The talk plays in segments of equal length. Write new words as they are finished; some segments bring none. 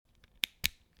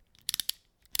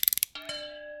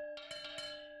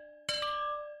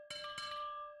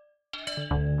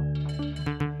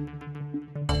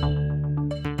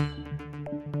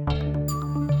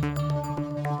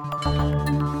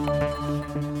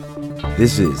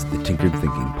This is the Tinkered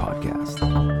Thinking Podcast.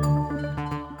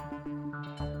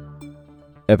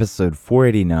 Episode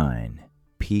 489,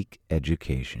 Peak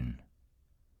Education.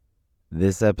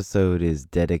 This episode is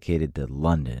dedicated to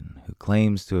London, who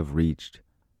claims to have reached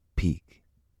peak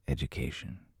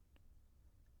education.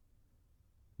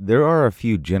 There are a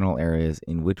few general areas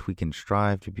in which we can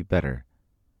strive to be better.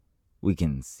 We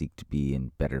can seek to be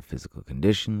in better physical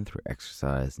condition through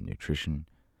exercise and nutrition.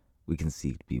 We can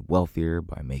seek to be wealthier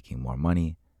by making more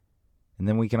money. And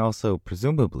then we can also,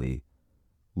 presumably,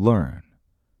 learn,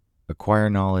 acquire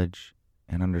knowledge,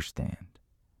 and understand.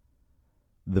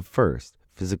 The first,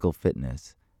 physical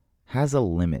fitness, has a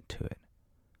limit to it.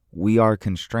 We are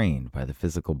constrained by the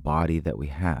physical body that we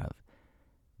have.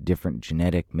 Different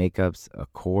genetic makeups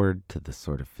accord to the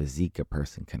sort of physique a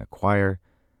person can acquire.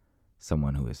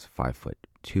 Someone who is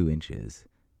 5'2"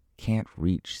 can't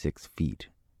reach 6 feet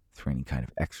through any kind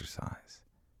of exercise.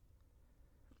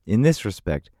 In this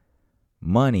respect,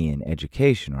 money and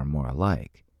education are more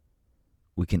alike.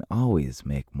 We can always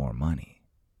make more money.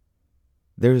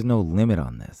 There is no limit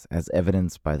on this, as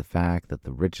evidenced by the fact that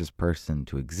the richest person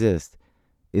to exist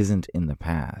isn't in the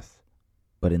past,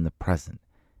 but in the present,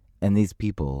 and these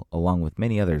people, along with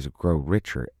many others, grow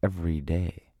richer every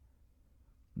day.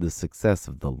 The success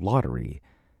of the lottery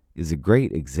is a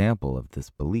great example of this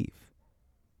belief.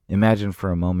 Imagine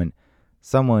for a moment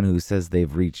someone who says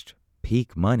they've reached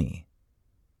peak money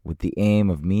with the aim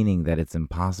of meaning that it's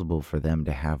impossible for them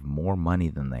to have more money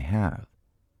than they have.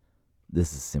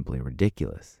 This is simply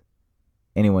ridiculous.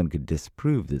 Anyone could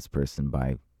disprove this person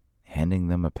by handing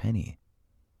them a penny.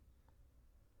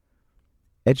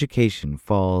 Education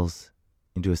falls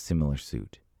into a similar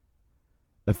suit.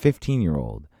 A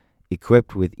 15-year-old,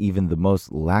 equipped with even the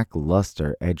most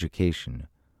lackluster education,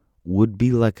 would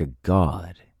be like a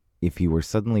god if he were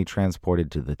suddenly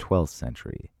transported to the 12th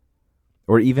century.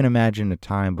 Or even imagine a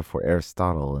time before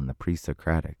Aristotle and the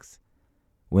pre-Socratics,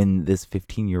 when this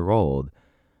 15-year-old,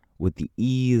 with the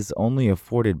ease only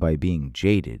afforded by being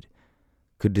jaded,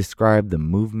 could describe the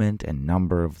movement and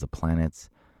number of the planets,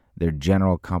 their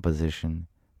general composition,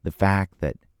 the fact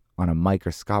that on a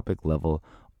microscopic level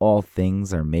all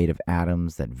things are made of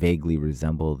atoms that vaguely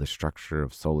resemble the structure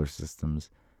of solar systems,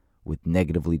 with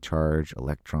negatively charged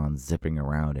electrons zipping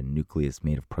around a nucleus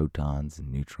made of protons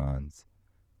and neutrons.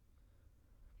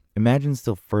 Imagine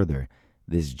still further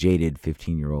this jaded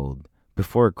 15-year-old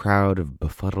before a crowd of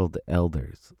befuddled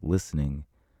elders listening,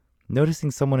 noticing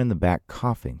someone in the back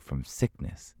coughing from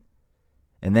sickness,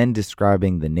 and then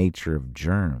describing the nature of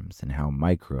germs and how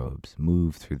microbes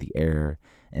move through the air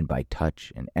and by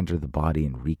touch and enter the body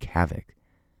and wreak havoc,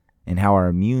 and how our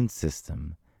immune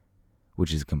system,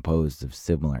 which is composed of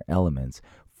similar elements,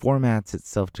 formats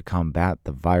itself to combat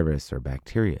the virus or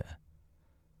bacteria.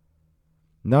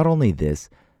 Not only this,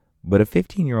 but a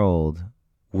 15-year-old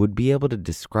would be able to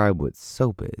describe what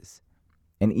soap is.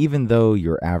 And even though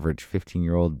your average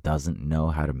 15-year-old doesn't know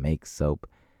how to make soap,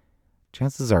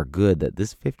 chances are good that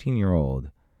this 15-year-old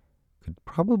could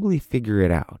probably figure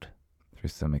it out through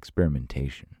some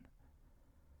experimentation.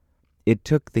 It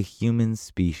took the human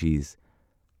species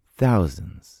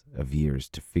thousands of years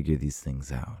to figure these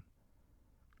things out.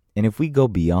 And if we go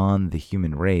beyond the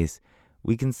human race,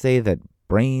 we can say that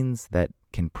brains that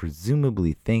can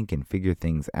presumably think and figure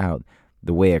things out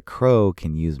the way a crow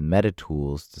can use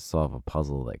meta-tools to solve a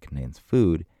puzzle that contains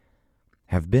food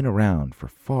have been around for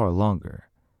far longer.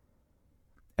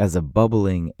 As a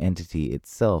bubbling entity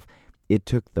itself, it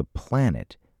took the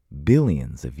planet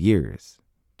billions of years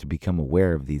to become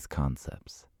aware of these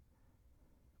concepts.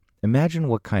 Imagine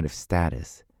what kind of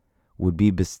status would be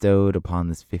bestowed upon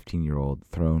this 15-year-old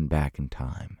thrown back in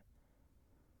time.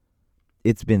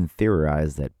 It's been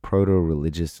theorized that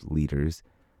proto-religious leaders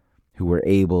who were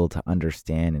able to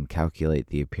understand and calculate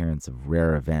the appearance of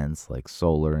rare events like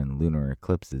solar and lunar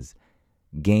eclipses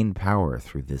gained power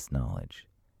through this knowledge,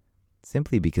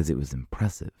 simply because it was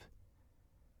impressive.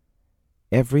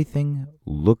 Everything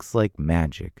looks like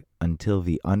magic until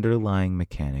the underlying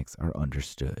mechanics are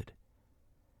understood.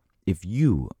 If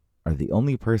you are the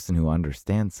only person who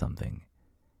understands something,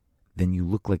 then you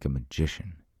look like a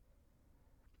magician.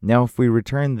 Now, if we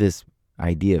return this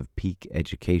idea of peak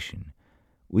education,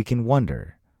 we can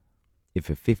wonder if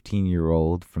a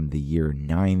 15-year-old from the year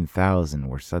 9000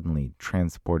 were suddenly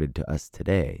transported to us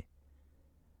today,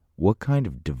 what kind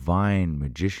of divine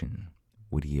magician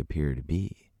would he appear to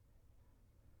be?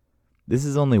 This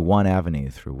is only one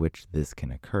avenue through which this can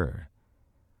occur.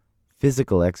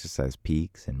 Physical exercise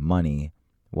peaks and money,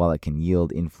 while it can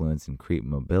yield influence and create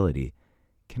mobility,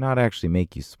 cannot actually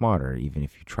make you smarter even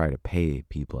if you try to pay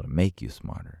people to make you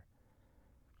smarter.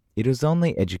 It is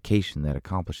only education that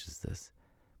accomplishes this,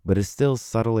 but a still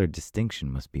subtler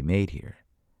distinction must be made here.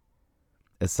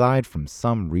 Aside from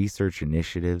some research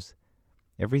initiatives,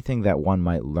 everything that one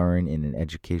might learn in an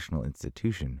educational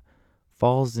institution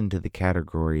falls into the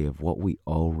category of what we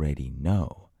already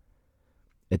know.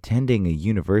 Attending a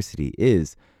university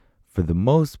is, for the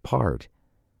most part,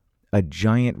 a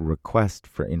giant request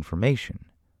for information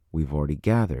we've already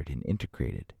gathered and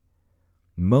integrated.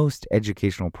 Most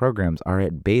educational programs are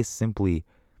at base simply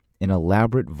an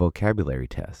elaborate vocabulary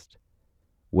test,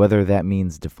 whether that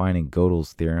means defining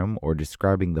Gödel's theorem or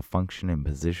describing the function and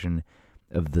position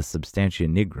of the substantia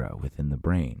nigra within the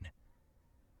brain.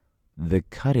 The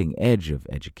cutting edge of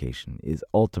education is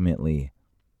ultimately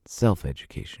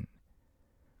self-education.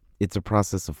 It's a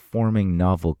process of forming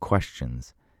novel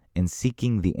questions and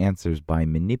seeking the answers by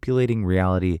manipulating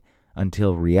reality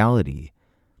until reality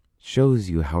shows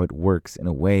you how it works in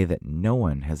a way that no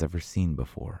one has ever seen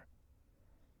before.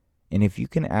 And if you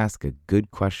can ask a good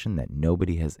question that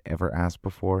nobody has ever asked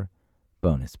before,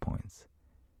 bonus points.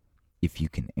 If you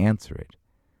can answer it,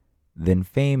 then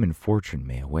fame and fortune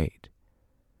may await.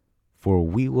 For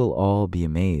we will all be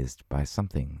amazed by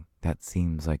something that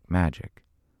seems like magic.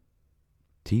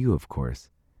 To you, of course,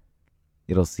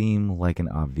 it'll seem like an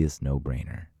obvious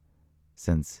no-brainer,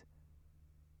 since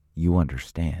you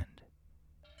understand.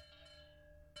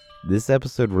 This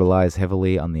episode relies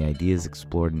heavily on the ideas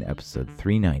explored in episode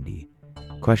 390,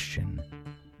 Question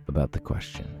About the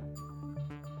Question.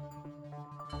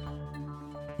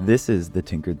 This is the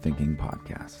Tinkered Thinking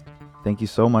Podcast. Thank you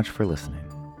so much for listening.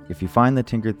 If you find the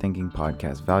Tinkered Thinking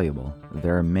Podcast valuable,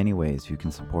 there are many ways you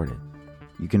can support it.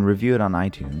 You can review it on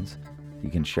iTunes, you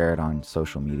can share it on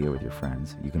social media with your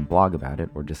friends, you can blog about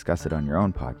it or discuss it on your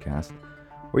own podcast,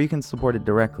 or you can support it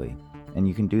directly, and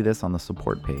you can do this on the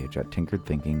support page at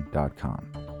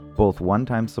tinkeredthinking.com. Both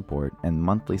one-time support and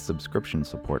monthly subscription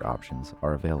support options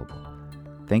are available.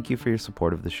 Thank you for your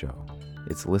support of the show.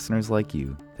 It's listeners like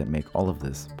you that make all of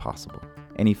this possible.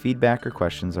 Any feedback or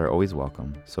questions are always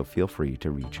welcome, so feel free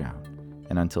to reach out.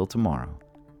 And until tomorrow,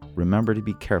 remember to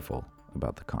be careful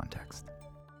about the context.